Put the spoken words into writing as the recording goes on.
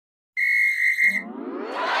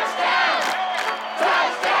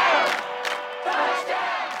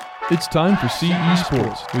It's time for CE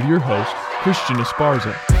Sports with your host, Christian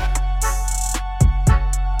Esparza.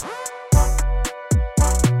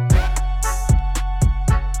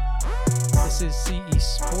 This is CE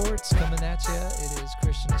Sports coming at you. It is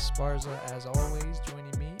Christian Esparza, as always,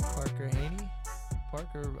 joining me, Parker Haney.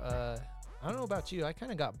 Parker, I don't know about you. I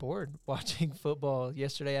kind of got bored watching football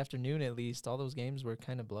yesterday afternoon, at least. All those games were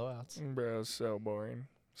kind of blowouts. Bro, it's so boring.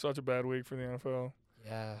 Such a bad week for the NFL.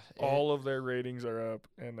 Yeah. All of their ratings are up,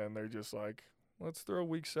 and then they're just like, let's throw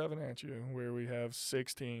week 7 at you, where we have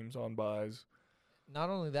 6 teams on buys. Not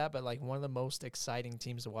only that, but like one of the most exciting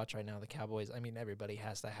teams to watch right now, the Cowboys. I mean, everybody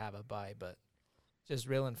has to have a bye, but just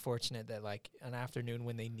real unfortunate that like an afternoon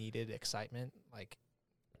when they needed excitement, like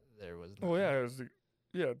there was nothing. Oh, yeah, it was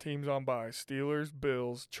teams on buy. Steelers,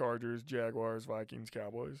 Bills, Chargers, Jaguars, Vikings,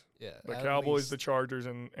 Cowboys. Yeah. The at Cowboys, least- the Chargers,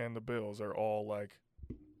 and the Bills are all like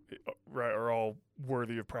are all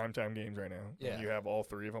worthy of primetime games right now. Yeah. And you have all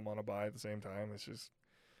 3 of them on a bye at the same time. It's just,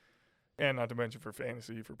 and not to mention for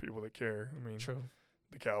fantasy, for people that care. I mean, True.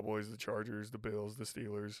 the Cowboys, the Chargers, the Bills, the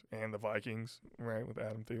Steelers, and the Vikings, right, with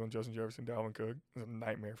Adam Thielen, Justin Jefferson, Dalvin Cook. It's a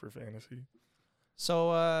nightmare for fantasy.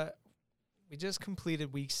 So we just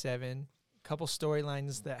completed week 7. A couple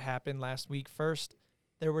storylines that happened last week. First,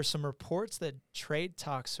 there were some reports that trade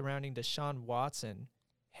talks surrounding Deshaun Watson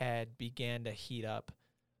had began to heat up.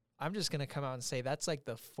 I'm just going to come out and say that's like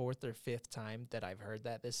the 4th or 5th time that I've heard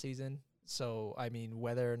that this season. So, I mean,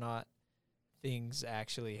 whether or not things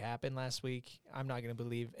actually happened last week, I'm not going to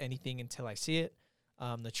believe anything until I see it.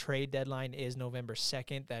 The trade deadline is November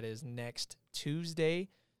 2nd. That is next Tuesday.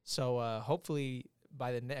 So hopefully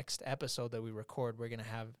by the next episode that we record, we're going to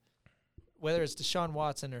have, whether it's Deshaun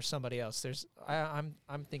Watson or somebody else, I'm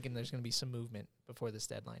thinking there's going to be some movement before this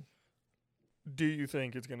deadline. Do you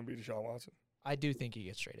think it's going to be Deshaun Watson? I do think he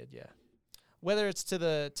gets traded, yeah. Whether it's to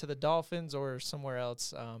the Dolphins or somewhere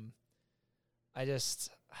else, I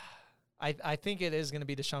think it is going to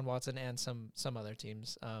be Deshaun Watson and some other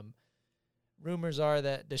teams. Rumors are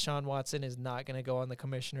that Deshaun Watson is not going to go on the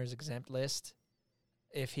commissioner's exempt list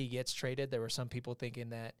if he gets traded. There were some people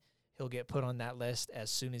thinking that he'll get put on that list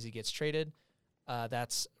as soon as he gets traded.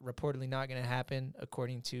 That's reportedly not going to happen,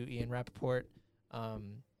 according to Ian Rappaport.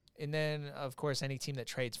 And then, of course, any team that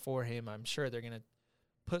trades for him, I'm sure they're going to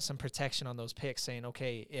put some protection on those picks, saying,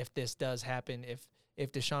 okay, if this does happen,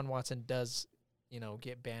 if Deshaun Watson does,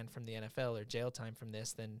 get banned from the NFL or jail time from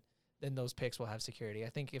this, then those picks will have security. I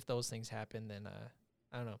think if those things happen, then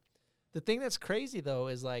I don't know. The thing that's crazy, though,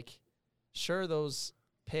 is like, sure, those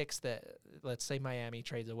picks that, let's say Miami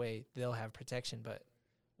trades away, they'll have protection, but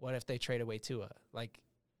what if they trade away Tua? Like,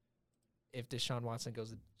 if Deshaun Watson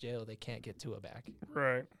goes to jail, they can't get Tua back.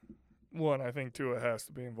 Right. One, I think Tua has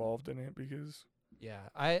to be involved in it because Yeah,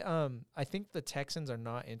 I think the Texans are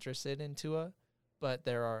not interested in Tua, but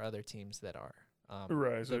there are other teams that are.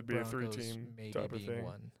 right, so the it'd be a Broncos 3-team maybe type of being thing.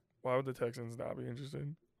 one. Why would the Texans not be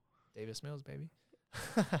interested? Davis Mills, baby.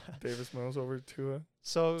 Davis Mills over Tua?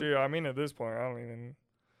 So Dude, I mean, at this point,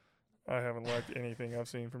 I haven't liked anything I've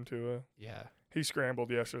seen from Tua. yeah, He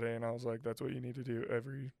scrambled yesterday, and I was like, that's what you need to do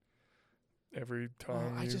every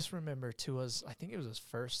time. I just remember Tua's. I think it was his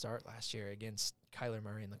first start last year against Kyler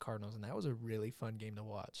Murray and the Cardinals, and that was a really fun game to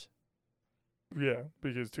watch. Yeah,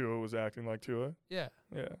 because Tua was acting like Tua. Yeah,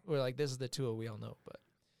 Yeah. we're like, this is the Tua we all know. But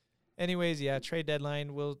anyways, yeah, trade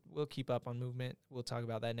deadline. We'll keep up on movement. We'll talk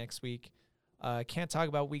about that next week. Can't talk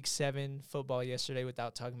about week 7 football yesterday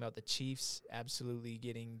without talking about the Chiefs absolutely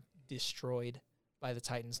getting destroyed by the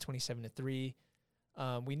Titans 27-3.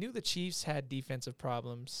 We knew the Chiefs had defensive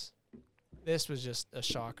problems. This was just a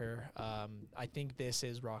shocker. I think this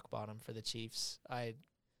is rock bottom for the Chiefs. I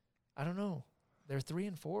don't know. They're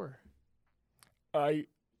 3-4.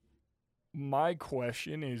 My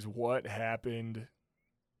question is what happened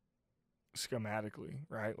schematically,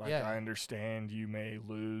 right? Like, Yeah. I understand you may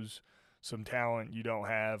lose some talent. You don't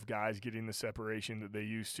have guys getting the separation that they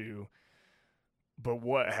used to. But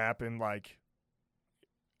what happened? Like,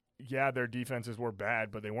 yeah, their defenses were bad,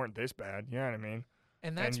 but they weren't this bad. You know what I mean?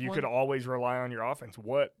 And You could always rely on your offense.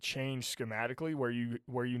 What changed schematically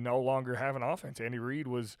where you no longer have an offense? Andy Reid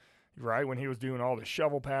was right when he was doing all the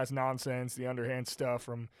shovel pass nonsense, the underhand stuff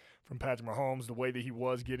from Patrick Mahomes, the way that he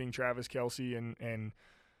was getting Travis Kelce and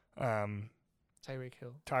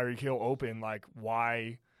Tyreek Hill. open. Like,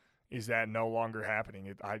 why is that no longer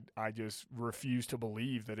happening? I just refuse to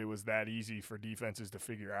believe that it was that easy for defenses to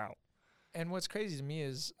figure out. And what's crazy to me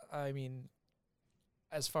is, I mean,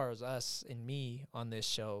 as far as us and me on this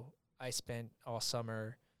show, I spent all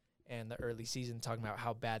summer and the early season talking about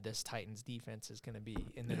how bad this Titans defense is going to be.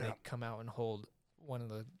 And then they come out and hold one of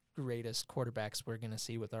the greatest quarterbacks we're going to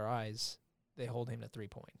see with our eyes. They hold him to 3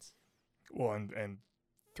 points. Well, and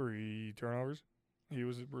 3 turnovers. He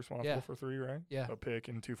was responsible Yeah. for 3, right? Yeah. A pick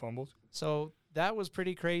and 2 fumbles. So that was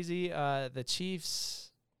pretty crazy. The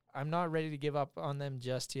Chiefs, I'm not ready to give up on them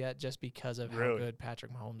just yet, just because of how Really? good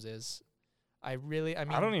Patrick Mahomes is. I mean,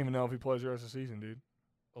 I don't even know if he plays the rest of the season, dude.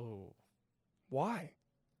 Oh, Why?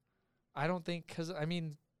 I don't think, because, I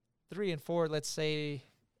mean, 3 and 4, let's say,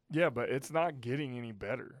 Yeah, but it's not getting any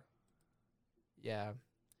better. yeah.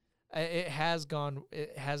 It has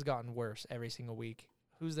gotten worse every single week.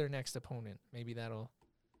 Who's their next opponent? Maybe that'll.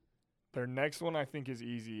 Their next one I think is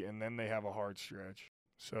easy, and then they have a hard stretch.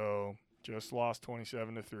 So just lost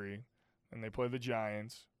 27-3, and they play the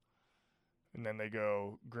Giants, and then they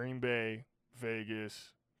go Green Bay,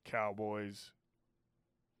 Vegas, Cowboys,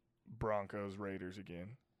 Broncos, Raiders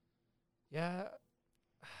again. Yeah,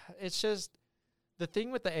 it's just the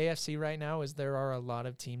thing with the AFC right now is there are a lot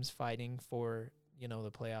of teams fighting for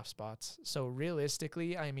the playoff spots. So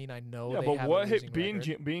realistically, I mean, I know. Yeah, they but have what a losing being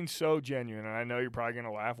record. being so genuine, and I know you're probably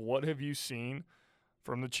gonna laugh. What have you seen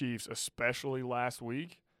from the Chiefs, especially last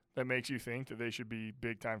week, that makes you think that they should be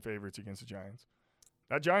big time favorites against the Giants?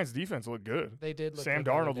 That Giants defense looked good. They did. Look Sam good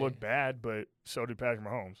the other Darnold day. looked bad, but so did Patrick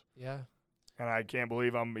Mahomes. Yeah, And I can't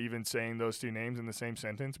believe I'm even saying those 2 names in the same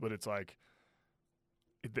sentence, but it's like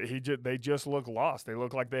they just look lost. They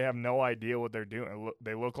look like they have no idea what they're doing.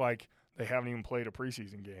 They look like they haven't even played a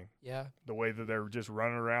preseason game. yeah. The way that they're just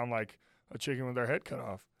running around like a chicken with their head cut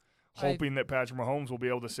off, I- hoping that Patrick Mahomes will be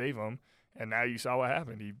able to save them. And now you saw what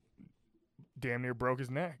happened. He damn near broke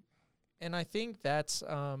his neck. And I think that's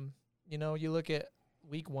you look at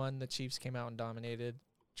week 1, the Chiefs came out and dominated.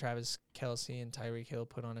 Travis Kelce and Tyreek Hill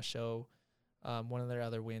put on a show. One of their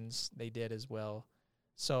other wins, they did as well.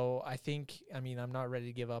 So I think, I'm not ready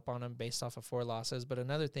to give up on them based off of 4 losses. But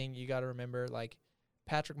another thing you got to remember, like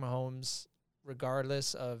Patrick Mahomes,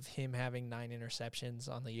 regardless of him having 9 interceptions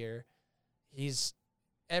on the year,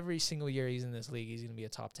 every single year he's in this league, he's going to be a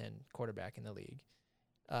top 10 quarterback in the league.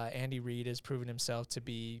 Andy Reid has proven himself to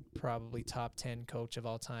be probably top 10 coach of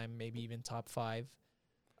all time, maybe even top 5.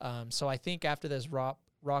 So I think after this rock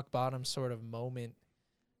bottom sort of moment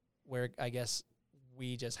where I guess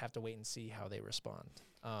we just have to wait and see how they respond.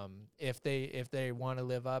 If they want to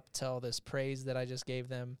live up to all this praise that I just gave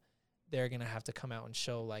them, they're going to have to come out and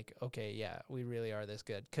show like, okay, yeah, we really are this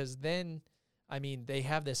good. Because then, they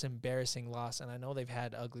have this embarrassing loss, and I know they've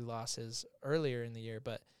had ugly losses earlier in the year,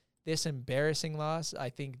 but this embarrassing loss, I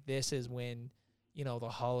think this is when, the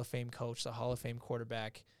Hall of Fame coach, the Hall of Fame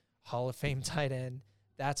quarterback, Hall of Fame tight end,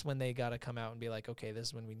 that's when they got to come out and be like, okay, this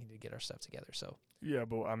is when we need to get our stuff together. So Yeah,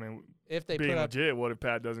 but if they being put up, legit, what if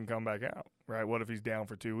Pat doesn't come back out, right? What if he's down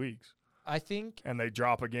for 2 weeks I think, and they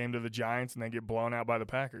drop a game to the Giants and they get blown out by the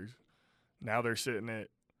Packers? Now they're sitting at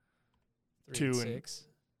 2 and 6.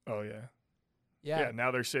 oh yeah. Yeah. Yeah, now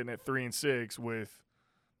they're sitting at 3-6 with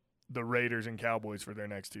the Raiders and Cowboys for their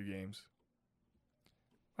next 2 games.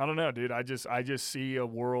 I don't know, dude. I just see a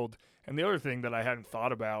world. And the other thing that I hadn't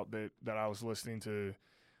thought about that I was listening to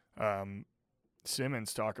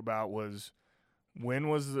Simmons talk about was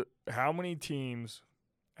how many teams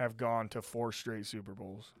have gone to 4 straight Super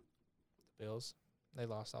Bowls? The Bills, they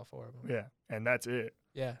lost all 4 of them. Yeah, and that's it.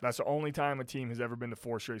 Yeah. That's the only time a team has ever been to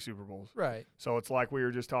 4 straight Super Bowls. Right. So it's like we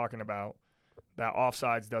were just talking about. That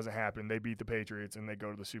offsides doesn't happen. They beat the Patriots and they go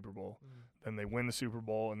to the Super Bowl. Then they win the Super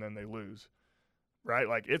Bowl and then they lose. Right?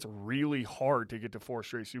 Like, it's really hard to get to 4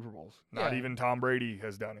 straight Super Bowls. Not Yeah. even Tom Brady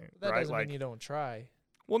has done it. That right? doesn't Like, mean you don't try.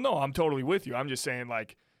 well, no, I'm totally with you. I'm just saying,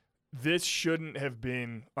 like, this shouldn't have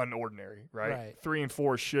been unordinary, right? Right. 3 and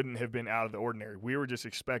 4 shouldn't have been out of the ordinary. We were just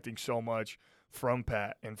expecting so much from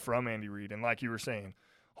Pat and from Andy Reid. And like you were saying,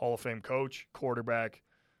 Hall of Fame coach, quarterback,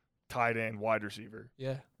 tight end, wide receiver,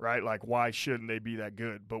 Yeah. right? Like, why shouldn't they be that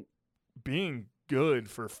good? But being good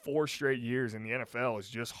for 4 straight years in the NFL is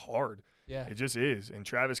just hard. Yeah. It just is. And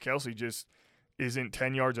Travis Kelce just isn't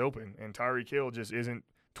 10 yards open. And Tyreek Hill just isn't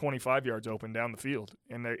 25 yards open down the field.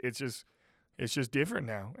 And it's just different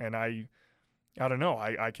now. And I don't know.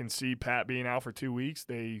 I can see Pat being out for 2 weeks.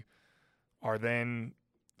 They are then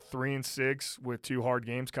 3-6 with 2 hard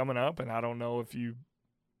games coming up. And I don't know,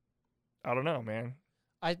 man.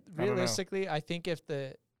 Realistically, I think if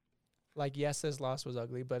yes, this loss was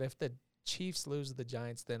ugly, but if the Chiefs lose to the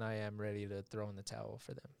Giants, then I am ready to throw in the towel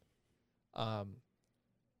for them.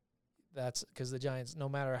 That's because the Giants, no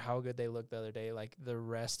matter how good they looked the other day, like the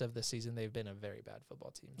rest of the season, they've been a very bad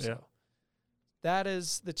football team. Yeah. So that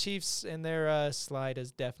is the Chiefs, and their slide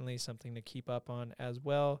is definitely something to keep up on as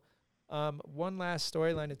well. One last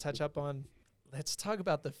storyline to touch up on. Let's talk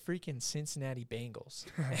about the freaking Cincinnati Bengals.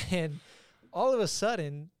 And all of a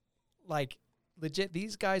sudden, like, legit,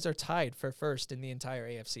 these guys are tied for first in the entire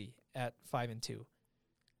AFC. at 5-2.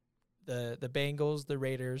 The Bengals, the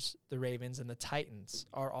Raiders, the Ravens, and the Titans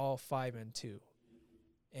are all 5-2.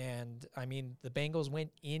 And I mean, the Bengals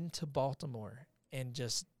went into Baltimore and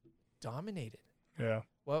just dominated. Yeah.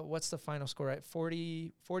 What's the final score at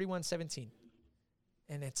 41-17?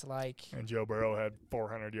 And it's like, And Joe Burrow had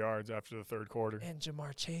 400 yards after the third quarter. and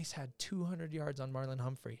Jamar Chase had 200 yards on Marlon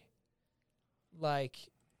Humphrey. Like,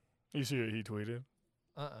 You see what he tweeted?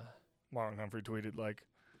 uh-uh. Marlon Humphrey tweeted, like,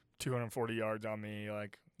 240 yards on me.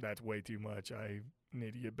 Like, that's way too much. I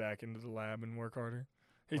need to get back into the lab and work harder.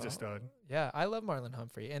 He's a stud. Yeah, I love Marlon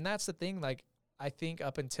Humphrey. And that's the thing, like, I think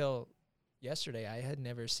up until yesterday, I had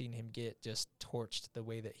never seen him get just torched the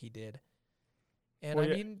way that he did. And, Well, I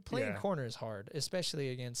yeah, mean, playing yeah. corner is hard, especially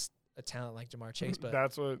against a talent like Jamar Chase. But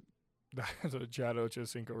That's what Chad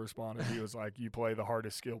Ochocinco responded. He was like, you play the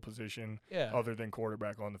hardest skill position yeah. other than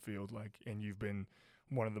quarterback on the field, like, and you've been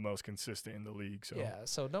one of the most consistent in the league. So, yeah,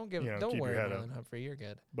 so don't you know, don't keep your worry, head up. Marlon Humphrey. You're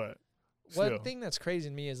good. But One still, thing that's crazy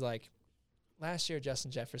to me is, like, last year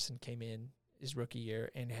Justin Jefferson came in his rookie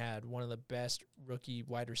year and had one of the best rookie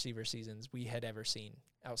wide receiver seasons we had ever seen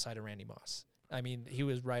outside of Randy Moss. I mean, he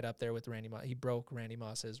was right up there with Randy Moss. He broke Randy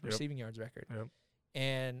Moss's receiving yards record. Yep.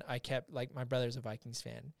 And I kept, like, my brother's a Vikings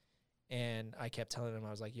fan, and I kept telling him,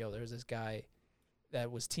 I was like, yo, there's this guy that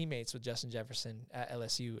was teammates with Justin Jefferson at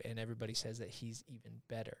LSU, and everybody says that he's even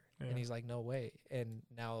better. Yeah. And he's like, no way. And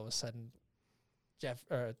now all of a sudden,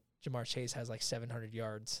 Jamar Chase has like 700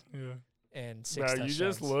 yards yeah. and 6 Now, touchdowns. you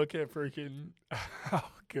just look at freaking how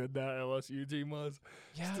good that LSU team was.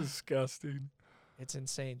 Yeah, It's disgusting. it's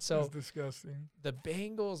insane. It's So disgusting. the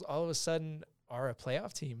Bengals all of a sudden are a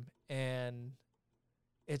playoff team, and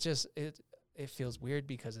it feels weird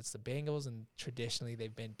because it's the Bengals, and traditionally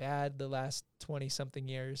they've been bad the last 20-something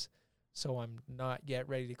years. So I'm not yet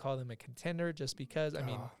ready to call them a contender just because, I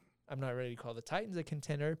mean, Oh, I'm not ready to call the Titans a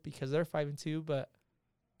contender because they're 5-2, but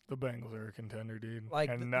the Bengals are a contender, dude. Like,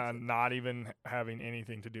 and not even having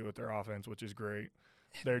anything to do with their offense, which is great.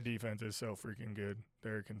 Their defense is so freaking good.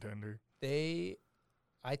 They're a contender.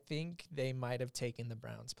 I think they might have taken the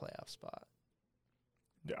Browns playoff spot.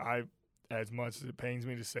 As much as it pains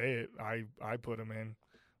me to say it, I put them in.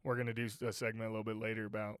 We're going to do a segment a little bit later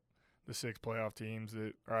about the 6 playoff teams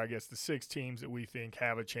or I guess the 6 teams that we think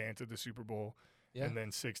have a chance at the Super Bowl, Yeah. and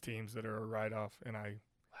then 6 teams that are a write-off, and I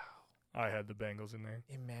had the Bengals in there.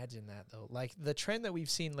 Imagine that, though. Like, the trend that we've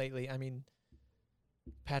seen lately, I mean,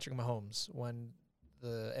 Patrick Mahomes won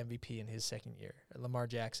the MVP in his second year. Lamar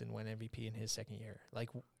Jackson won MVP in his second year. Like,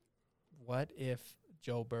 what if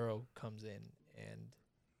Joe Burrow comes in and...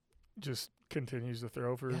 Just continues to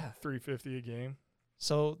throw for Yeah. 350 a game.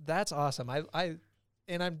 So that's awesome.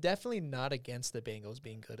 And I'm definitely not against the Bengals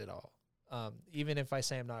being good at all. Even if I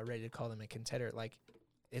say I'm not ready to call them a contender, like,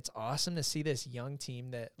 it's awesome to see this young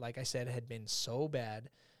team that, like I said, had been so bad.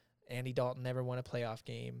 Andy Dalton never won a playoff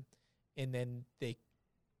game. And then they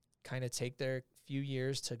kind of take their few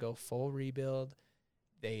years to go full rebuild.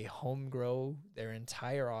 They home grow their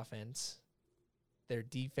entire offense. Their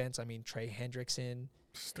defense, I mean, Trey Hendrickson,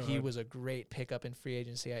 Stud. he was a great pickup in free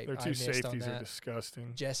agency. Their I 2 missed on safeties are that.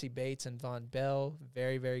 disgusting. Jesse Bates and Von Bell,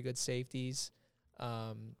 very, very good safeties.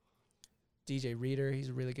 DJ Reader, he's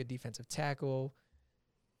a really good defensive tackle.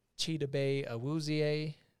 Chidobe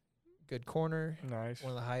Awuzie, good corner. Nice.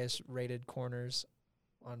 One of the highest rated corners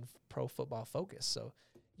on Pro Football Focus. So,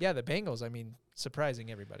 yeah, the Bengals, I mean,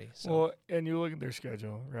 surprising everybody. So, Well, and you look at their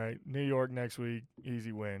schedule, right? New York next week,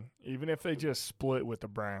 easy win. Even if they just split with the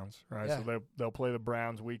Browns, right? Yeah. So they'll play the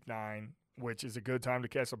Browns week 9, which is a good time to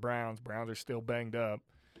catch the Browns. Browns are still banged up.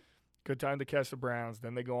 Good time to catch the Browns.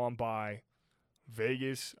 Then they go on bye.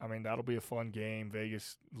 Vegas, I mean, that'll be a fun game.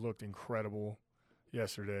 Vegas looked incredible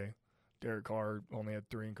yesterday. Derek Carr only had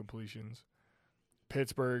 3 incompletions.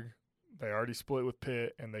 Pittsburgh, they already split with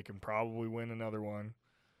Pitt, and they can probably win another one.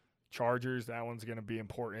 Chargers, that one's going to be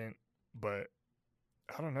important, but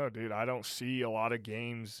I don't know, dude. I don't see a lot of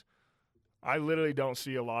games. I literally don't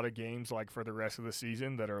see a lot of games, like, for the rest of the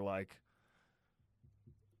season that are, like,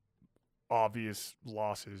 obvious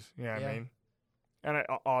losses. You know what I Yeah. mean? And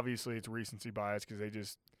obviously it's recency bias because they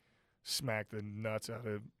just smacked the nuts out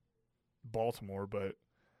of Baltimore, but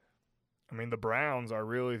I mean, the Browns are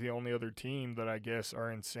really the only other team that I guess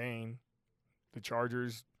are insane. The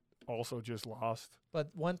Chargers also just lost.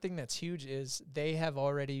 but one thing that's huge is they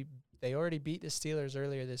already beat the Steelers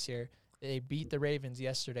earlier this year. They beat the Ravens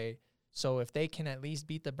yesterday. So if they can at least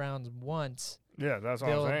beat the Browns once, Yeah, that's what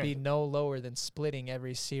they'll I'm be saying. no lower than splitting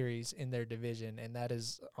every series in their division, and that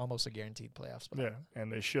is almost a guaranteed playoff spot. Yeah,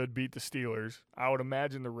 and they should beat the Steelers. I would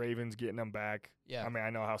imagine the Ravens getting them back. Yeah. I mean, I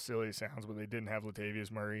know how silly it sounds, but they didn't have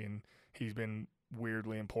Latavius Murray, and he's been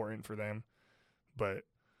weirdly important for them. But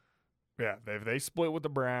yeah, if they split with the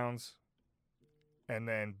Browns and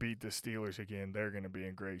then beat the Steelers again, they're going to be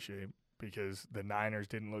in great shape because the Niners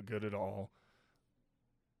didn't look good at all.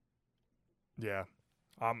 Yeah,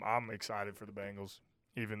 I'm excited for the Bengals,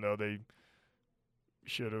 even though they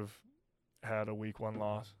should have had a week 1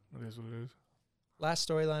 loss. It is what it is. Last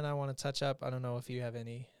storyline I want to touch up. I don't know if you have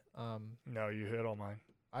any. No, you hit all mine.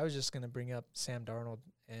 I was just going to bring up Sam Darnold,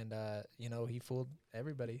 and, he fooled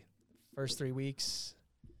everybody. First 3 weeks,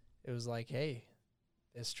 it was like, hey,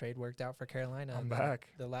 this trade worked out for Carolina. I'm back.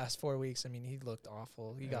 The last 4 weeks, I mean, he looked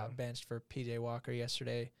awful. He Yeah. got benched for P.J. Walker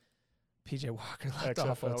yesterday. P.J. Walker looked XFL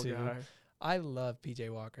awful, too. guy. I love P.J.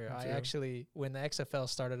 Walker. Me I too. actually, when the XFL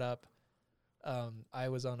started up, I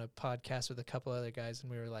was on a podcast with a couple other guys,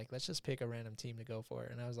 and we were like, let's just pick a random team to go for.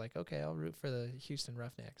 And I was like, okay, I'll root for the Houston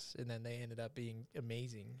Roughnecks. And then they ended up being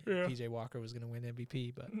amazing. Yeah. P.J. Walker was going to win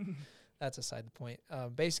MVP, but that's aside the point.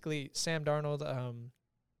 Basically, Sam Darnold,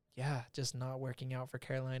 just not working out for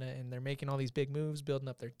Carolina, and they're making all these big moves, building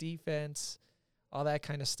up their defense, all that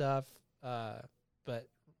kind of stuff. But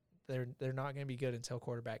they're not going to be good until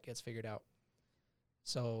quarterback gets figured out.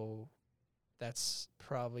 So that's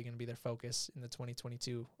probably going to be their focus in the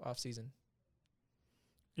 2022 offseason.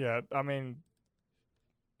 Yeah, I mean,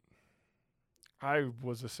 I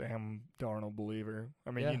was a Sam Darnold believer.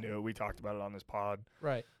 I mean, Yeah. you knew. We talked about it on this pod.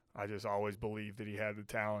 Right. I just always believed that he had the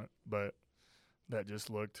talent, but that just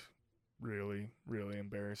looked really, really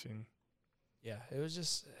embarrassing. Yeah, it was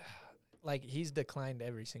just like he's declined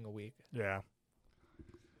every single week. Yeah.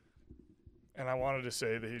 And I wanted to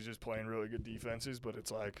say that he's just playing really good defenses, but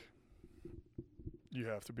it's like you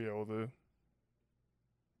have to be able to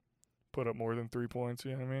put up more than 3 points,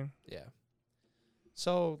 you know what I mean? Yeah.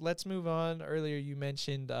 So let's move on. Earlier you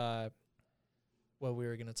mentioned what we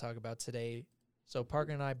were going to talk about today. So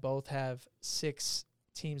Parker and I both have 6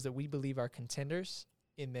 teams that we believe are contenders,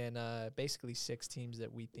 and then basically 6 teams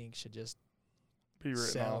that we think should just Be written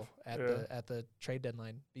sell off. at Yeah. the trade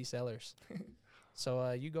deadline, be sellers.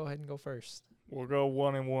 So you go ahead and go first. We'll go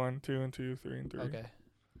 1-1, 2-2, 3-3. Okay.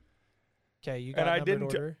 Okay, you got And I numbered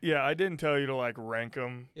didn't, order. I didn't tell you to like rank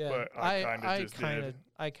them, Yeah, but I kind of just did.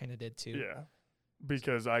 I kind of did too. Yeah,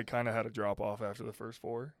 because I kind of had a drop off after the first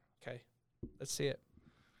 4. Okay, let's see it.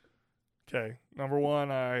 Okay, number 1,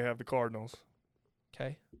 I have the Cardinals.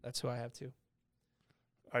 Okay, that's who I have too.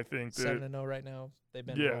 I think that 7-0 right now. They've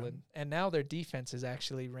been Yeah. rolling, and now their defense is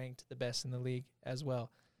actually ranked the best in the league as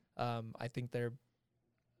well. I think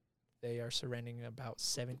they are surrendering about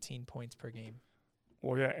 17 points per game.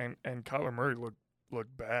 well, yeah, and Kyler Murray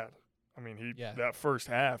looked bad. I mean, Yeah. that first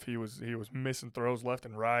half he was missing throws left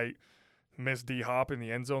and right, missed D Hop in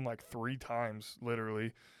the end zone like 3 times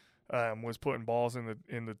literally. Was putting balls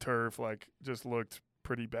in the turf, like just looked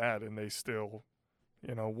pretty bad, and they still,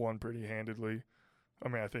 won pretty handedly. I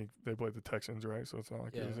mean, I think they played the Texans, right? So it's not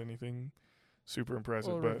like it was Yeah. anything super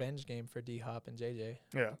impressive. Well, but revenge game for D Hop and JJ.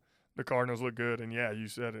 yeah, the Cardinals look good, and yeah, you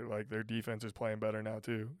said it. Like their defense is playing better now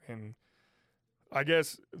too. And I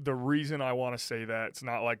guess the reason I want to say that, it's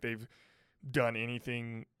not like they've done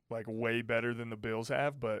anything like way better than the Bills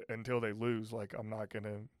have, but until they lose, like I'm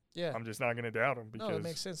just not gonna doubt them because No, that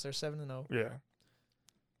makes sense. They're 7-0. yeah.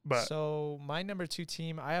 But So my number 2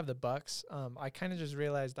 team, I have the Bucks. I kind of just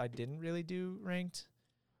realized I didn't really do ranked,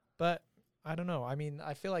 but I don't know. I mean,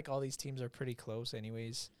 I feel like all these teams are pretty close,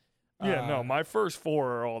 anyways. yeah, no, my first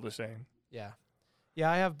 4 are all the same. Yeah,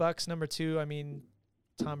 I have Bucks number 2. I mean,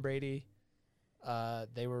 Tom Brady.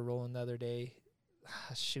 They were rolling the other day.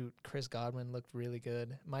 Shoot, Chris Godwin looked really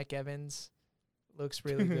good. Mike Evans looks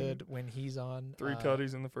really good when he's on. 3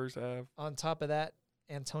 tutties in the first half. On top of that,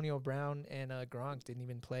 Antonio Brown and Gronk didn't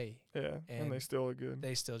even play. Yeah, and they and still look good.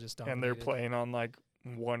 They still just And they're dominated. playing on like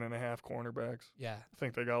 1.5 cornerbacks. Yeah, I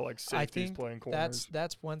think they got like I safeties think playing corners.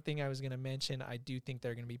 that's one thing I was going to mention. I do think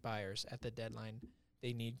they're going to be buyers at the deadline.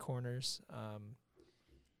 They need corners.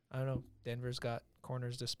 I don't know. Denver's got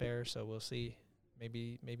corners to spare, so we'll see.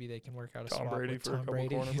 Maybe they can work out a Tom swap Brady with for a Tom couple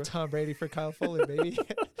Brady. cornerbacks. Tom Brady for Kyle Fuller, baby.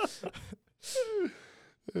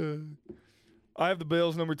 I have the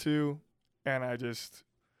Bills number 2, and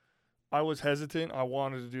I was hesitant. I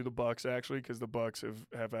wanted to do the Bucks actually because the Bucks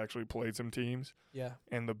have actually played some teams, Yeah,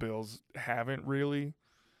 and the Bills haven't really.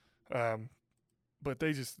 But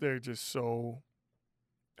they're just so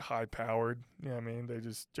high powered. You know what I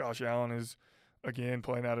mean? Josh Allen is again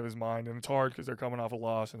playing out of his mind, and it's hard because they're coming off a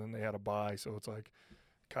loss and then they had a bye, so it's like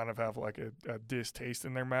kind of have like a distaste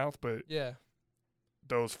in their mouth. But yeah.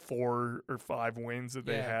 those 4 or 5 wins that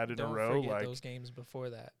they had in a don't row, forget like those games before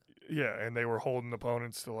that. yeah, and they were holding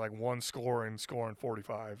opponents to like 1 score and scoring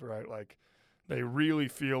 45, right? Like they really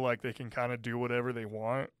feel like they can kind of do whatever they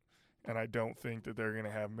want, and I don't think that they're going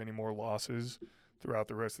to have many more losses throughout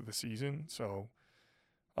the rest of the season. So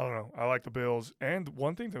I don't know. I like the Bills. And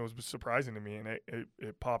one thing that was surprising to me, and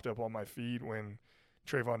it popped up on my feed when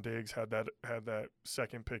Trayvon Diggs had that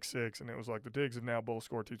second pick six, and it was like the Diggs have now both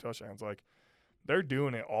scored 2 touchdowns. Like, they're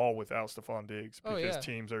doing it all without Stephon Diggs because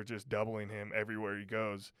teams are just doubling him everywhere he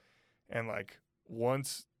goes. And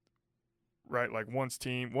once we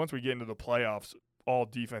get into the playoffs, all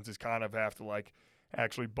defenses kind of have to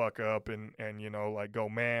actually buck up and go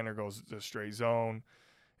man or go the straight zone.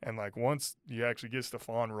 And once you actually get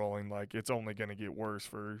Stephon rolling, it's only going to get worse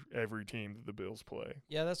for every team that the Bills play.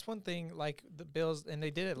 Yeah, that's one thing. The Bills, and they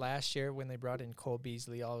did it last year when they brought in Cole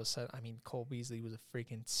Beasley. All of a sudden, Cole Beasley was a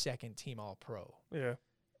freaking second team All Pro. Yeah,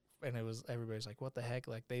 and everybody's like, what the heck?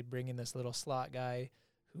 They bring in this little slot guy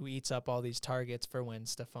who eats up all these targets for when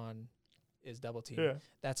Stephon is double teamed. Yeah.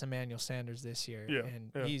 That's Emmanuel Sanders this year. Yeah.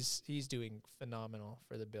 And he's doing phenomenal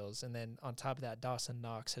for the Bills. And then on top of that, Dawson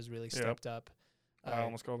Knox has really stepped up. I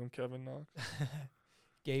almost called him Kevin Knox.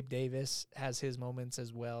 Gabe Davis has his moments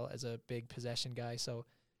as well as a big possession guy. So,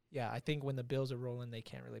 yeah, I think when the Bills are rolling, they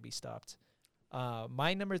can't really be stopped.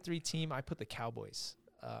 My number 3 team, I put the Cowboys.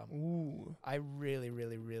 Ooh. I really,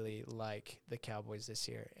 really, really like the Cowboys this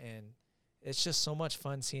year. And it's just so much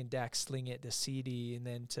fun seeing Dak sling it to CD and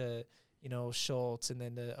then to, Schultz and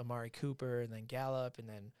then to Amari Cooper and then Gallup and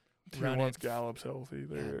then once Gallup's healthy,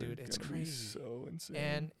 dude, it's crazy. So insane.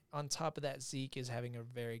 And on top of that, Zeke is having a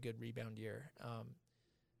very good rebound year.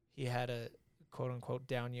 He had a quote-unquote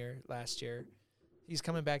down year last year. He's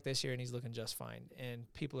coming back this year, and he's looking just fine. And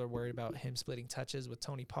people are worried about him splitting touches with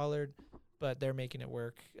Tony Pollard, but they're making it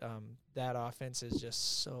work. That offense is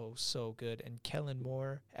just so, so good. And Kellen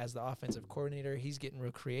Moore, as the offensive coordinator, he's getting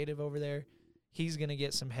real creative over there. He's going to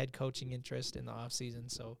get some head coaching interest in the offseason.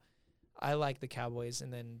 So I like the Cowboys.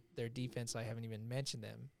 And then their defense, I haven't even mentioned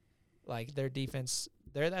them. Their defense,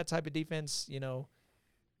 they're that type of defense,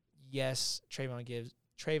 yes,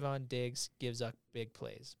 Trayvon Diggs gives up big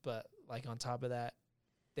plays. But, on top of that,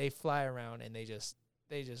 they fly around and they just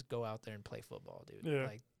go out there and play football, dude.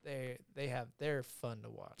 Yeah. They're fun to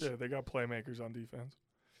watch. Yeah, they got playmakers on defense.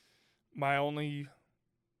 The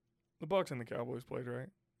Bucs and the Cowboys played, right?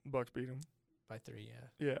 The Bucs beat them. By 3,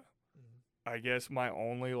 yeah. Yeah. I guess my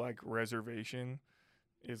only reservation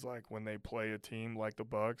is when they play a team like the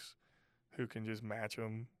Bucs who can just match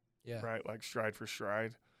them, right? Stride for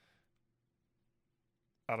stride.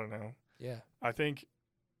 I don't know. Yeah. I think,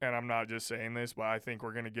 and I'm not just saying this, but I think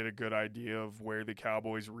we're going to get a good idea of where the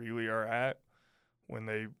Cowboys really are at when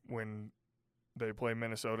they play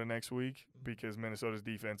Minnesota next week, because Minnesota's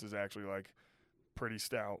defense is actually pretty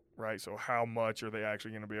stout, right? So how much are they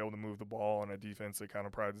actually going to be able to move the ball on a defense that kind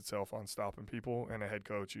of prides itself on stopping people, and a head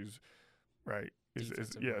coach who's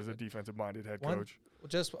is a defensive-minded head coach.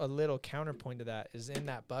 Just a little counterpoint to that is in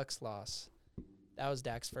that Bucs loss, that was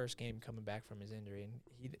Dak's first game coming back from his injury,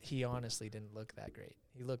 and he honestly didn't look that great.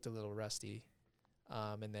 He looked a little rusty,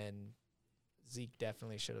 and then Zeke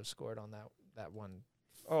definitely should have scored on that one.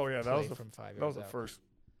 Oh yeah, that was from 5 yards. That was the out. first.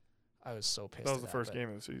 I was so pissed. That was the first game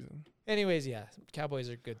of the season. Anyways, yeah, Cowboys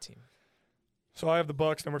are a good team. So I have the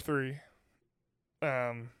Bucs number 3.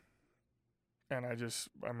 And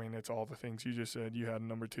it's all the things you just said. You had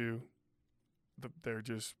number 2. They're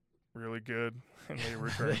just really good, and they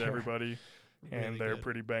returned everybody, and really they're good.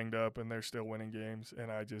 pretty banged up, and they're still winning games. And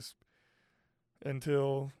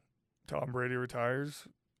until Tom Brady retires,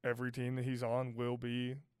 every team that he's on will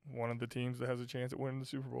be one of the teams that has a chance at winning the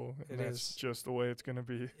Super Bowl. And that's just the way it's going to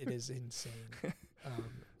be. It is insane.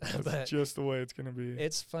 That's but just the way it's going to be.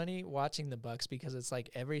 It's funny watching the Bucs because it's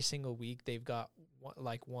every single week they've got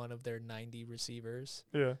one of their 90 receivers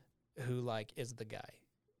Yeah. who is the guy.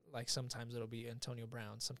 Sometimes it'll be Antonio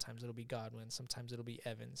Brown, sometimes it'll be Godwin, sometimes it'll be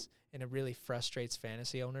Evans, and it really frustrates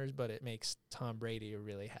fantasy owners, but it makes Tom Brady a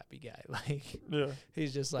really happy guy. Yeah.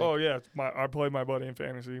 He's just oh yeah, I play my buddy in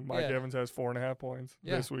fantasy. Mike Yeah. Evans has 4.5 points.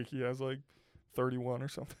 Yeah. This week he has 31 or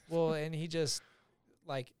something. Well, and he just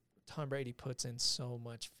Tom Brady puts in so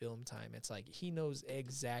much film time. It's he knows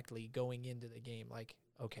exactly going into the game.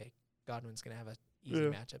 Okay, Godwin's gonna have an easy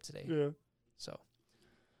matchup today. Yeah. So.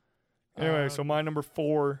 Anyway, so my number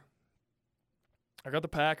 4, I got the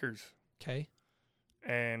Packers. Okay.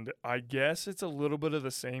 And I guess it's a little bit of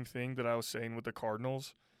the same thing that I was saying with the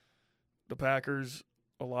Cardinals. The Packers,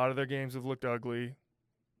 a lot of their games have looked ugly.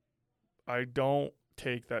 I don't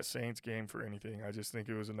take that Saints game for anything. I just think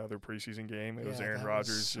it was another preseason game. It was Aaron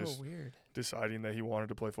Rodgers deciding that he wanted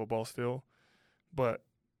to play football still.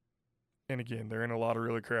 And again, they're in a lot of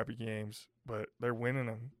really crappy games, but they're winning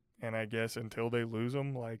them. And I guess until they lose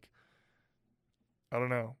them, I don't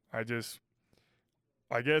know. I guess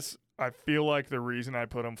I feel like the reason I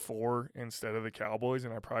put them 4 instead of the Cowboys,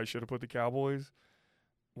 and I probably should have put the Cowboys,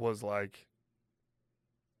 was like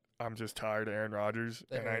I'm just tired of Aaron Rodgers,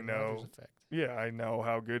 The and Aaron I know, Rodgers effect. yeah, I know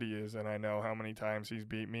how good he is, and I know how many times he's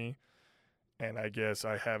beat me, and I guess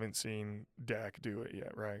I haven't seen Dak do it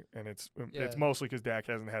yet, right? And it's Yeah. mostly because Dak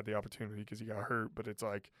hasn't had the opportunity because he got hurt, but it's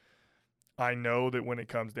like I know that when it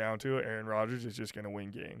comes down to it, Aaron Rodgers is just going to win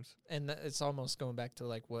games. And it's almost going back to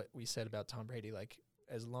like what we said about Tom Brady. Like,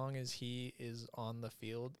 as long as he is on the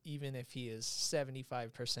field, even if he is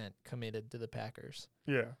 75% committed to the Packers,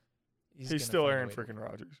 Yeah, he's he's gonna still find a Aaron way to freaking win.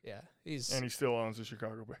 Rodgers, Yeah, he's. and he still owns the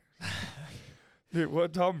Chicago Bears. Dude,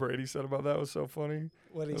 what Tom Brady said about that was so funny.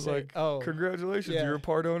 What It he was say? like, Oh, congratulations, yeah. you're a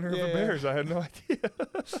part owner of Yeah, the yeah. Bears. I had no idea.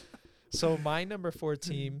 so my number 4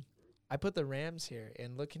 team, I put the Rams here.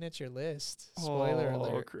 And looking at your list, spoiler Oh,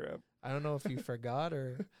 alert. crap. I don't know if you forgot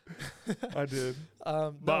or. I did.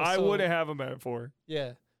 But But I wouldn't have him at 4.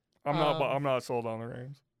 Yeah, I'm not sold on the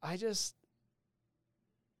Rams. I just.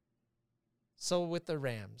 So with the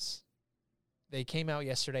Rams, they came out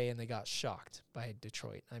yesterday and they got shocked by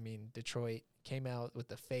Detroit. I mean, Detroit came out with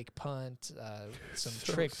the fake punt, some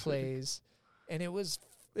So trick sick. plays, and it was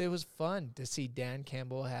fun to see Dan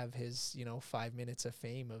Campbell have his 5 minutes of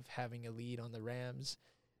fame of having a lead on the Rams.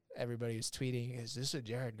 Everybody was tweeting, "Is this a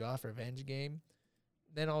Jared Goff revenge game?"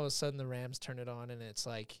 Then all of a sudden the Rams turn it on, and it's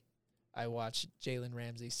like I watched Jalen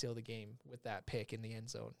Ramsey seal the game with that pick in the end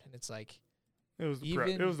zone, and it's like, It was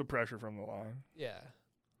Even- it was the pressure from the line. yeah.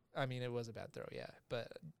 I mean, it was a bad throw, yeah.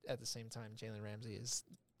 But at the same time, Jalen Ramsey is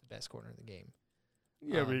the best corner in the game.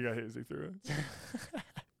 Yeah, but he got hit as he threw it.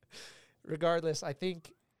 Regardless, I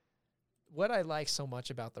think what I like so much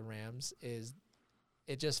about the Rams is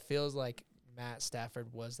it just feels like Matt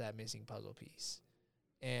Stafford was that missing puzzle piece.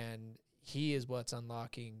 And he is what's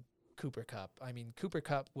unlocking Cooper Kupp. I mean, Cooper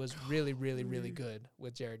Kupp was really, really, really good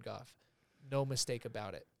with Jared Goff. No mistake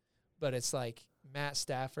about it. But it's like Matt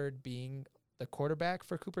Stafford being the quarterback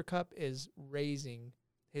for Cooper Kupp is raising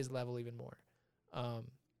his level even more.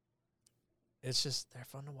 It's just, they're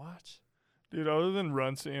fun to watch. Dude, other than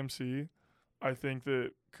Run CMC, I think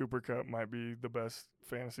that Cooper Kupp might be the best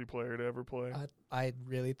fantasy player to ever play. I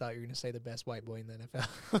really thought you were going to say the best white boy in the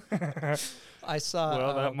NFL. I saw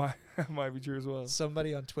Well, that might be true as well.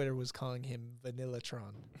 somebody on Twitter was calling him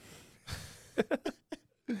Vanillatron.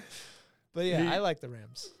 But yeah, I like the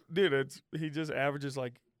Rams. Dude, he just averages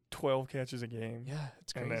like 12 catches a game. Yeah,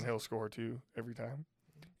 it's crazy. And then he'll score 2 every time.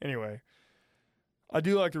 Anyway, I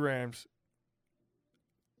do like the Rams.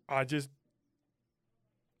 I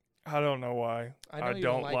don't know why. know I you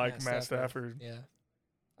don't like Matt Stafford. Stafford. Yeah,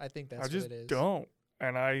 I think that's I just what it is. don't.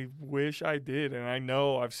 And I wish I did. And I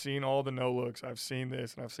know I've seen all the no looks. I've seen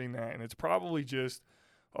this and I've seen that. And it's probably just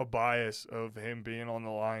a bias of him being on the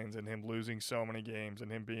Lions and him losing so many games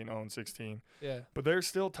and him being 0-16. Yeah, But there's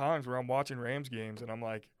still times where I'm watching Rams games and I'm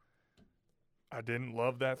like, I didn't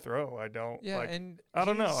love that throw. I don't. yeah, like, and I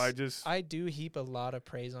don't know. he's- I do heap a lot of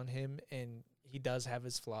praise on him, and he does have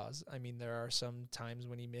his flaws. I mean, there are some times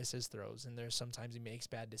when he misses throws, and there's sometimes he makes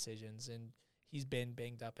bad decisions, and he's been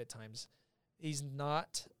banged up at times. He's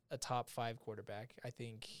not a top 5 quarterback. I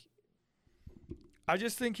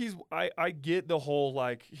just think I get the whole,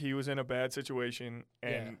 like, he was in a bad situation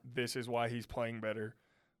and Yeah. this is why he's playing better.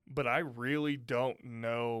 But I really don't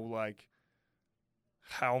know, like,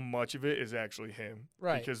 how much of it is actually him.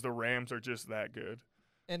 Right. Because the Rams are just that good.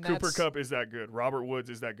 And Cooper that's, Kupp is that good. Robert Woods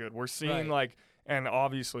is that good. We're seeing, Right. like, and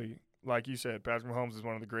obviously, like you said, Patrick Mahomes is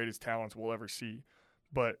one of the greatest talents we'll ever see.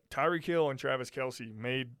 But Tyreek Hill and Travis Kelce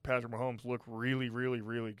made Patrick Mahomes look really, really,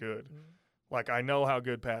 really good. Like, I know how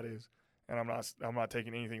good Pat is, and I'm not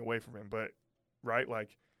taking anything away from him. But right,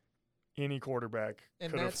 like, any quarterback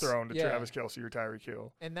And could have that's- thrown to yeah. Travis Kelce or Tyreek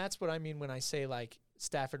Hill. And that's what I mean when I say, like,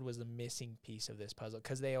 Stafford was the missing piece of this puzzle,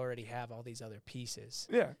 because they already have all these other pieces.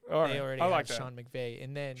 Yeah, all right. They already I have like that. Sean McVay,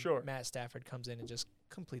 and then Sure. Matt Stafford comes in and just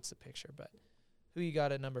completes the picture. But who you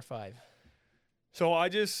got at number 5? So I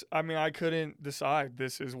couldn't decide.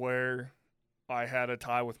 This is where I had a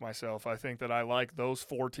tie with myself. I think that I like those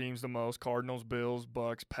 4 teams the most: Cardinals, Bills,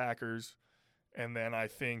 Bucks, Packers. And then I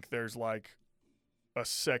think there's like a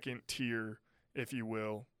second tier, if you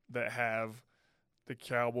will, that have the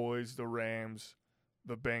Cowboys, the Rams,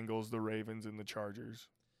 the Bengals, the Ravens, and the Chargers.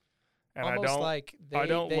 And Almost like I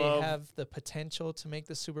don't they love- have the potential to make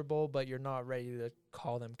the Super Bowl, but you're not ready to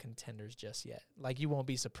call them contenders just yet. Like, you won't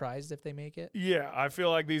be surprised if they make it. Yeah, I feel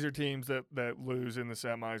like these are teams that lose in the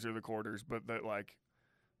semis or the quarters, but that, like,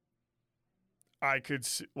 I could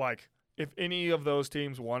see, like, if any of those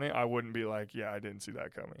teams won it, I wouldn't be like, yeah, I didn't see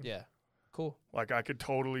that coming. Yeah, cool. Like, I could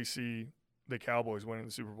totally see the Cowboys winning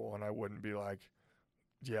the Super Bowl, and I wouldn't be like,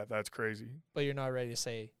 yeah, that's crazy. But you're not ready to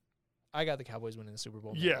say, I got the Cowboys winning the Super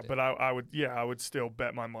Bowl. Yeah, but I would still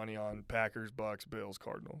bet my money on Packers, Bucks, Bills,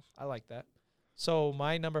 Cardinals. I like that. So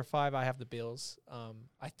my number 5, I have the Bills.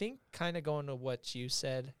 I think kind of going to what you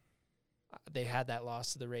said, they had that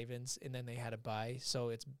loss to the Ravens, and then they had a bye. So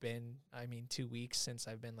it's been, 2 weeks since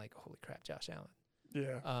I've been like, holy crap, Josh Allen.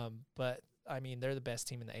 Yeah. But, they're the best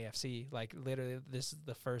team in the AFC. Like, literally, this is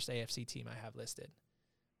the first AFC team I have listed.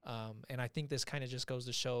 And I think this kind of just goes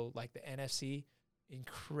to show, like, the NFC,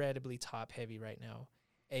 incredibly top-heavy right now.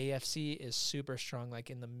 AFC is super strong, like,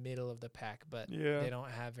 in the middle of the pack, but they don't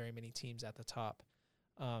have very many teams at the top.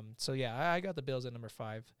 So, yeah, I got the Bills at number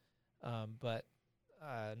 5. But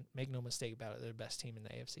make no mistake about it, they're the best team in the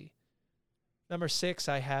AFC. Number 6,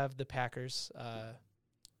 I have the Packers.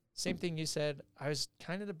 Same thing you said. I was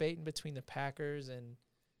kind of debating between the Packers and,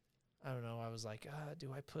 I don't know, I was like,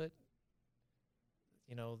 do I put,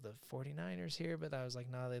 the 49ers here? But I was like,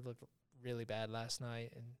 no, they looked really bad last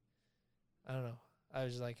night. And I don't know. I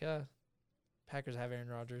was like, Packers have Aaron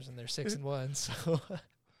Rodgers, and they're 6-1, so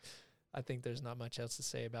I think there's not much else to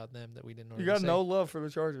say about them that we didn't already say. You got no love for the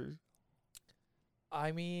Chargers.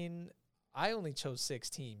 I only chose 6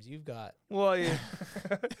 teams. You've got... Well, yeah.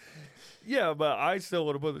 Yeah, but I still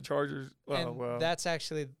would have put the Chargers. That's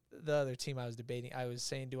actually the other team I was debating. I was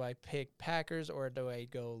saying, do I pick Packers or do I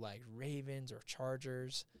go like Ravens or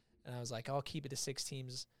Chargers? And I was like, I'll keep it to 6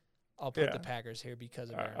 teams. I'll put the Packers here because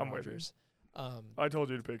of Aaron Rodgers. I told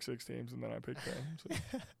you to pick 6 teams, and then I picked them.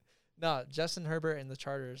 So. No, Justin Herbert and the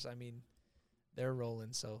Chargers, they're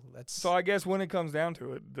rolling. So I guess when it comes down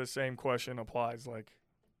to it, the same question applies. Like,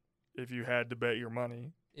 if you had to bet your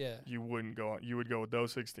money, you would go with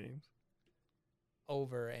those 6 teams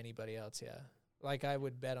over anybody else. Yeah, like I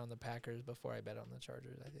would bet on the Packers before I bet on the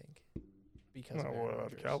Chargers. I think because of Aaron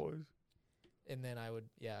Rodgers. The Cowboys. And then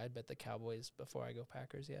I'd bet the Cowboys before I go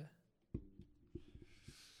Packers. Yeah.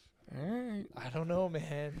 All right. I don't know,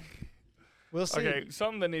 man. We'll see. Okay,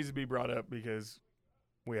 something that needs to be brought up because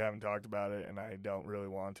we haven't talked about it, and I don't really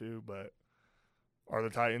want to, but are the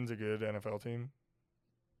Titans a good NFL team?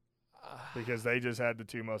 Because they just had the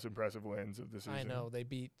 2 most impressive wins of the season. I know. They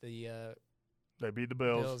beat the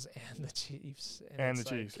Bills and the Chiefs. And the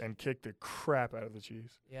Chiefs, and kicked the crap out of the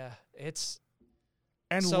Chiefs. Yeah,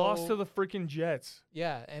 And lost to the freaking Jets.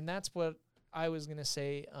 Yeah, and that's what I was going to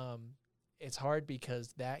say. It's hard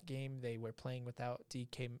because that game they were playing without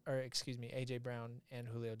A.J. Brown and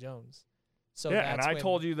Julio Jones. So yeah, and I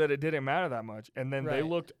told you that it didn't matter that much, and then they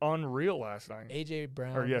looked unreal last night. A.J.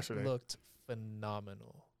 Brown looked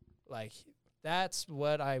phenomenal. Like, that's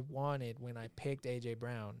what I wanted when I picked A.J.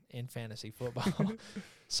 Brown in fantasy football.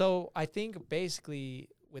 So I think basically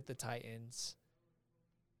with the Titans,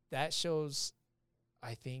 that shows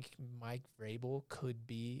I think Mike Vrabel could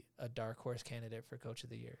be a dark horse candidate for Coach of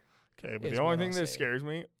the Year. Okay, but the only thing that scares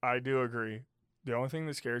me, I do agree. The only thing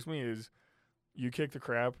that scares me is you kicked the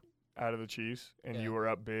crap out of the Chiefs, and you were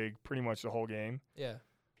up big pretty much the whole game. Yeah.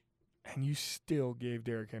 And you still gave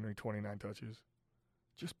Derrick Henry 29 touches.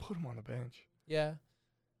 Just put him on the bench. Yeah.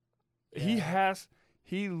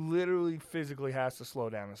 He literally physically has to slow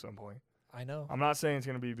down at some point. I know. I'm not saying it's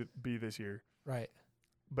going to be this year. Right.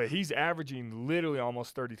 But he's averaging literally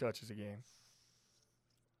almost 30 touches a game.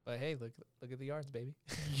 But hey, look at the yards, baby.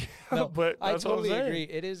 Yeah, no, but I totally agree.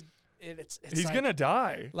 It's he's like, gonna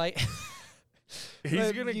die. Like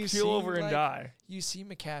he's gonna keel over and die. You see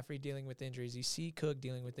McCaffrey dealing with injuries. You see Cook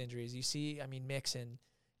dealing with injuries. You see, Mixon,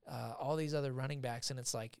 all these other running backs, and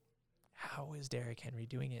it's like, how is Derrick Henry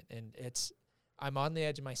doing it? And I'm on the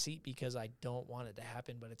edge of my seat because I don't want it to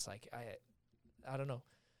happen, but it's like I don't know.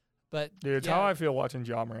 But dude, it's how I feel watching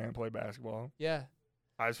Ja Morant play basketball. Yeah.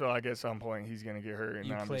 I just feel like at some point he's going to get hurt, and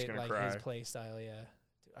now I'm just going to cry. His play style, yeah.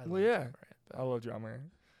 Dude, I love Ja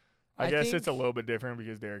Morant. I guess it's a little bit different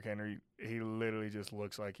because Derrick Henry, he literally just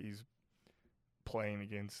looks like he's playing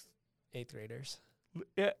against 8th graders.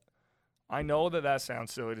 Yeah. I know that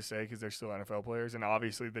sounds silly to say because they're still NFL players, and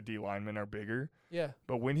obviously the D linemen are bigger. Yeah.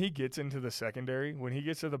 But when he gets into the secondary, when he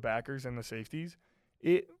gets to the backers and the safeties,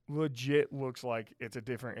 it legit looks like it's a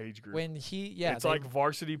different age group. It's like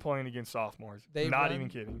varsity playing against sophomores. Even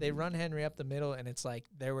kidding. They run Henry up the middle, and it's like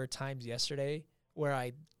there were times yesterday where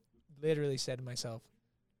I literally said to myself,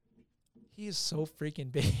 he is so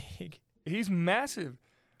freaking big. He's massive.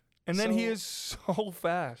 And then he is so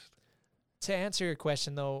fast. To answer your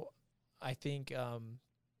question, though, I think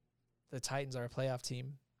the Titans are a playoff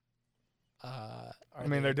team.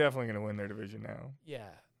 They're definitely going to win their division now. Yeah.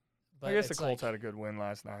 But I guess the Colts had a good win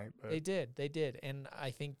last night. But They did. And I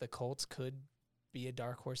think the Colts could be a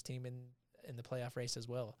dark horse team in the playoff race as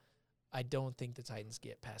well. I don't think the Titans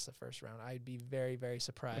get past the first round. I'd be very, very Me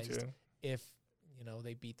surprised too. if,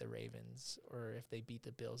 they beat the Ravens or if they beat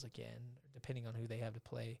the Bills again, depending on who they have to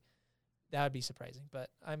play. That would be surprising. But,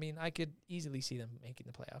 I mean, I could easily see them making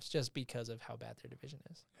the playoffs just because of how bad their division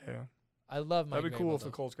is. Yeah. I love Mike That'd be cool Vrabel, if the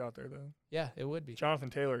though. Colts got there, though. Yeah, it would be. Jonathan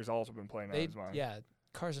Taylor has also been playing out of his mind. Yeah,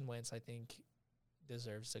 Carson Wentz, I think,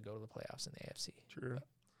 deserves to go to the playoffs in the AFC. True.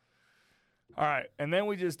 All right, and then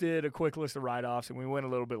we just did a quick list of write-offs, and we went a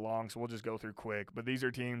little bit long, so we'll just go through quick. But these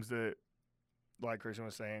are teams that, like Christian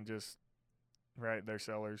was saying, just, right, they're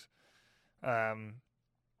sellers.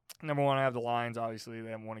 Number one, I have the Lions, obviously.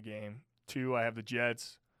 They haven't won a game. 2, I have the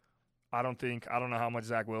Jets. I don't know how much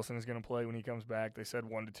Zach Wilson is going to play when he comes back. They said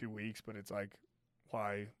 1 to 2 weeks, but it's like,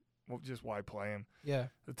 why? Well, just why play him? Yeah.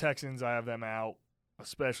 The Texans, I have them out,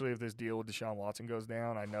 especially if this deal with Deshaun Watson goes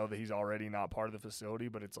down. I know that he's already not part of the facility,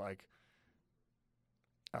 but it's like,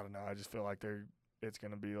 I don't know. I just feel like it's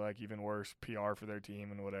going to be like even worse PR for their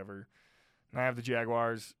team and whatever. And I have the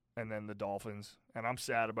Jaguars and then the Dolphins. And I'm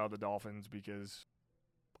sad about the Dolphins because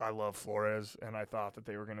I love Flores and I thought that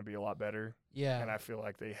they were going to be a lot better. Yeah. And I feel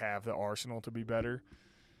like they have the arsenal to be better.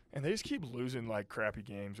 And they just keep losing like crappy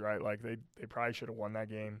games, right? Like they probably should have won that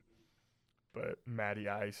game. But Matty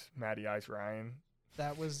Ice Ryan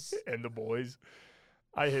That was and the boys.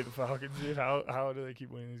 I hate the Falcons, dude. How do they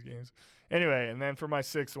keep winning these games? Anyway, and then for my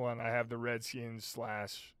 6th one, I have the Redskins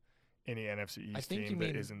 / any NFC East think you team that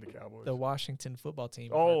mean isn't the Cowboys. the Washington football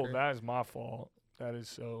team. Oh, Parker. that is my fault. That is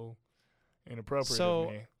so inappropriate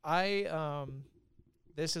So of me.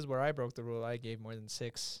 this is where I broke the rule. I gave more than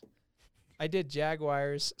 6. I did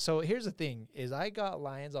Jaguars. So here's the thing: is I got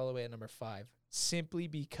Lions all the way at number 5 simply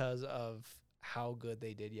because of how good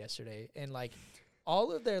they did yesterday, and like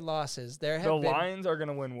all of their losses. There have The been Lions are going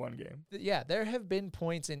to win one game. there have been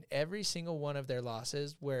points in every single one of their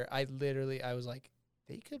losses where I was like,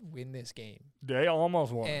 they could win this game. They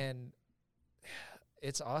almost won. And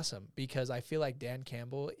it's awesome because I feel like Dan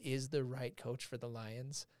Campbell is the right coach for the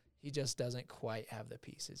Lions. He just doesn't quite have the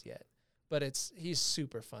pieces yet. But he's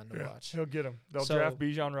super fun to watch. He'll get them. They'll So- draft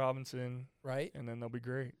Bijan Robinson, Right? and then they'll be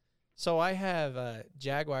great. So I have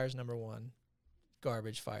Jaguars number 1,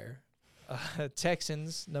 garbage fire.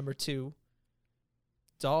 Texans number 2,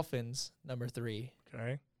 Dolphins number 3,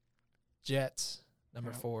 Okay. Jets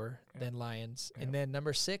number Yeah. 4, Yeah. then Lions, Yeah. and then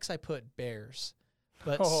number 6 I put Bears.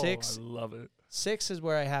 But Oh, 6 I love it. 6 is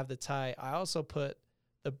where I have the tie. I also put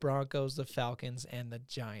the Broncos, the Falcons, and the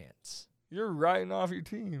Giants. You're writing off your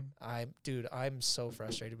team. I'm so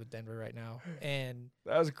frustrated with Denver right now, and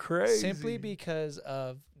That was crazy. simply because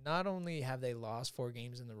of not only have they lost 4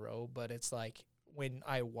 games in a row, but it's like when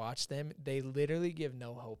I watch them, they literally give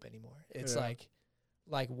no hope anymore. It's Yeah.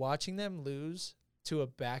 like watching them lose to a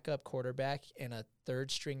backup quarterback and a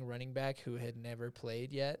third string running back who had never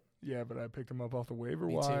played yet. Yeah, but I picked him up off the waiver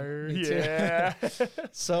Me too. wire. Me too. Yeah.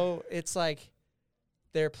 So it's like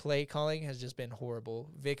their play calling has just been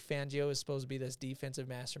horrible. Vic Fangio is supposed to be this defensive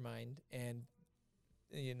mastermind, and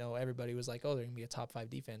everybody was like, "Oh, they're gonna be a top 5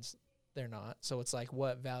 defense." They're not. So it's like,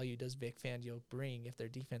 what value does Vic Fangio bring if their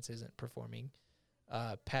defense isn't performing?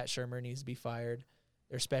 Pat Shurmur needs to be fired.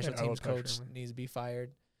 Their special Yeah, I love teams Pat coach Shurmur. needs to be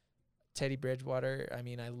fired. Teddy Bridgewater, I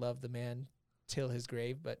mean, I love the man till his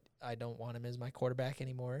grave, but I don't want him as my quarterback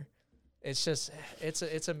anymore. It's just, it's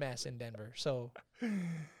a mess in Denver. So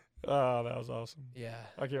Oh, that was awesome. yeah,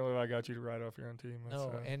 I can't believe I got you to write off your own team. That's,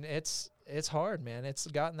 no, and it's hard, man. It's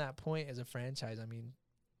gotten that point as a franchise. I mean,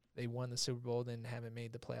 they won the Super Bowl, then haven't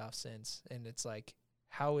made the playoffs since, and it's like,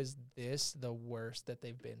 how is this the worst that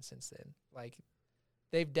they've been since then? Like,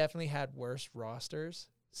 they've definitely had worse rosters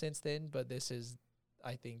since then, but this is,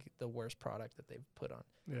 I think, the worst product that they've put on.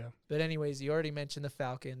 yeah. But anyways, you already mentioned the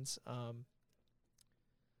Falcons.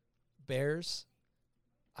 Bears,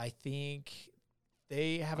 I think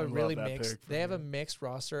they have I a love really that mixed. pick for They have a you. mixed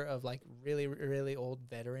roster of like really, really old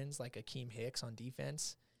veterans, like Akeem Hicks on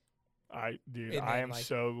defense. I And I then, am like-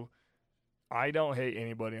 so I don't hate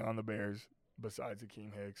anybody on the Bears besides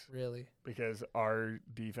Akeem Hicks Really? because our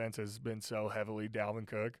defense has been so heavily Dalvin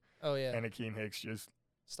Cook, Oh yeah, and Akeem Hicks just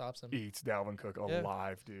stops them. eats Dalvin Cook Yeah.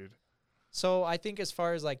 alive, dude. So I think as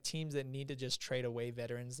far as like teams that need to just trade away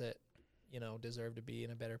veterans that deserve to be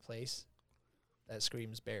in a better place, that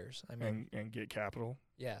screams Bears. I mean, And get capital.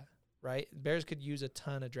 yeah, right. Bears could use a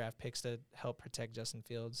ton of draft picks to help protect Justin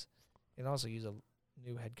Fields, and also use a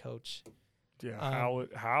new head coach. Yeah. Um,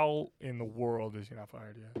 how in the world is he not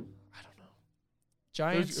fired yet? I don't know.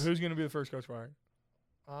 Giants. Who's going to be the first coach fired?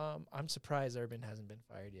 I'm surprised Urban hasn't been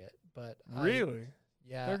fired yet, but Really?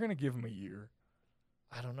 yeah, They're going to give him a year.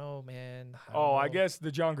 I don't know, man. I know. guess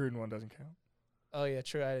the John Gruden one doesn't count. Oh yeah,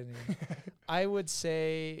 true. I didn't. Even, I would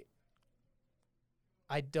say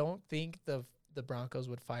I don't think the Broncos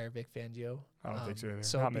would fire Vic Fangio. I don't think so either.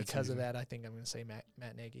 So Not because of midseason. that, I think I'm going to say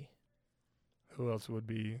Matt Nagy. Who else would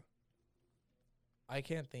be? I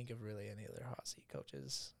can't think of really any other hot seat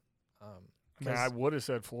coaches. I mean, I would have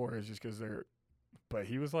said Flores just because they're, but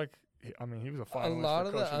he was like, I mean, he was a A finalist lot for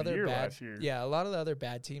of Coach the of the other Year bad, last year. yeah, a lot of the other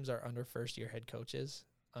bad teams are under first-year head coaches.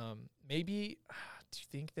 Maybe, do you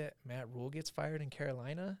think that Matt Rule gets fired in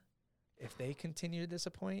Carolina if they continue to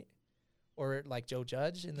disappoint, or like Joe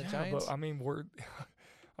Judge in the Giants? But I mean,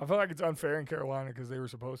 I feel like it's unfair in Carolina because they were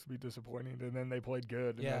supposed to be disappointing, and then they played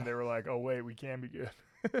good, and Yeah. then they were like, oh wait, we can be good.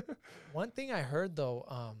 One thing I heard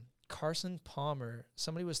though, Carson Palmer,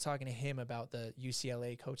 somebody was talking to him about the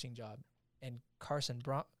UCLA coaching job, and Carson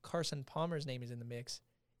Palmer's name is in the mix,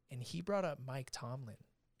 and he brought up Mike Tomlin.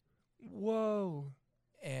 Whoa!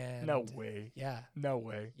 And No way! yeah, No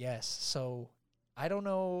way! yes. So I don't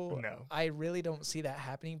know. No. I really don't see that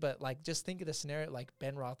happening. But like, just think of the scenario. Like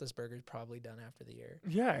Ben Roethlisberger's probably done after the year.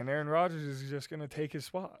 Yeah, and Aaron Rodgers is just gonna take his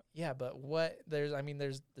spot. Yeah, but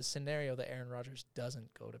there's the scenario that Aaron Rodgers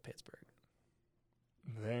doesn't go to Pittsburgh.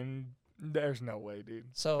 Then there's no way, dude.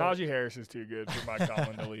 So Najee Harris is too good for Mike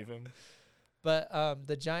Tomlin to leave him. But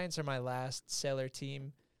the Giants are my last seller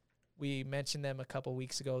team. We mentioned them a couple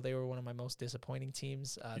weeks ago. They were one of my most disappointing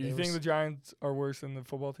teams. Do you think the Giants are worse than the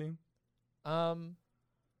football team?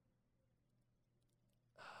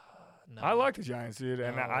 No. I like the Giants, dude,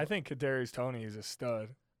 and No. I think Kadarius Toney is a stud.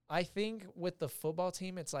 I think with the football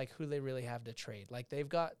team, it's like who they really have to trade. Like they've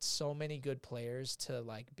got so many good players to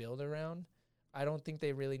like build around. I don't think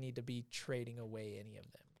they really need to be trading away any of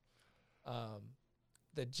them.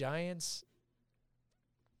 The Giants,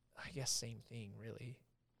 I guess same thing really,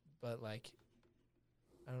 but like,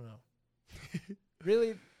 I don't know.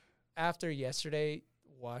 Really, after yesterday,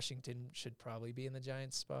 Washington should probably be in the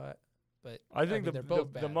Giants spot. But I think mean, they're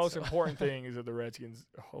both the bad, most so. important thing is that the Redskins.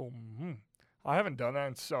 I haven't done that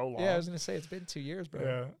in so long. Yeah, I was gonna say it's been 2 years, bro.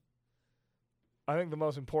 Yeah. I think the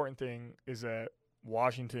most important thing is that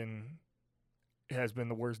Washington has been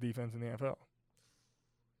the worst defense in the NFL,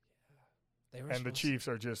 They were and the supposed- Chiefs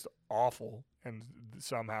are just awful, and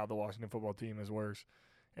somehow the Washington football team is worse.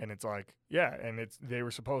 And it's like, yeah, and they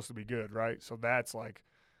were supposed to be good, right? So that's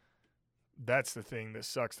the thing that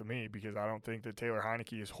sucks to me because I don't think that Taylor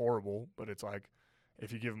Heineke is horrible, but it's like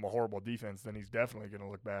if you give him a horrible defense, then he's definitely going to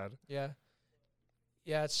look bad. Yeah.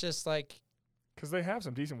 Yeah, it's just like Because they have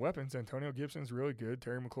some decent weapons. Antonio Gibson's really good.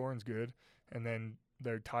 Terry McLaurin's good. And then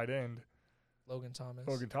their tight end, Logan Thomas.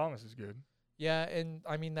 Logan Thomas, is good. Yeah, and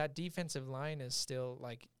I mean that defensive line is still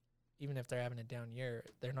like, even if they're having a down year,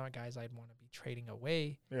 they're not guys I'd want to be trading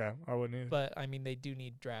away. Yeah, I wouldn't either. But I mean, they do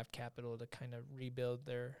need draft capital to kind of rebuild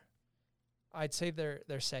their. I'd say their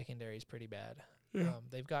secondary is pretty bad. Yeah.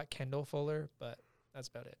 They've got Kendall Fuller, but that's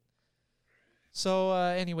about it. So,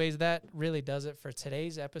 anyways, that really does it for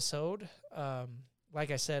today's episode. Like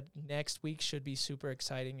I said, next week should be super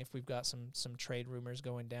exciting if we've got some trade rumors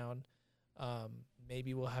going down.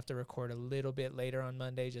 Maybe we'll have to record a little bit later on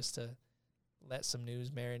Monday just to let some news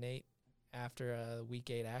marinate after Week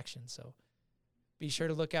 8 action. So be sure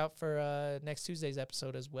to look out for next Tuesday's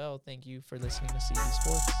episode as well. Thank you for listening to CB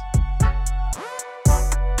Sports.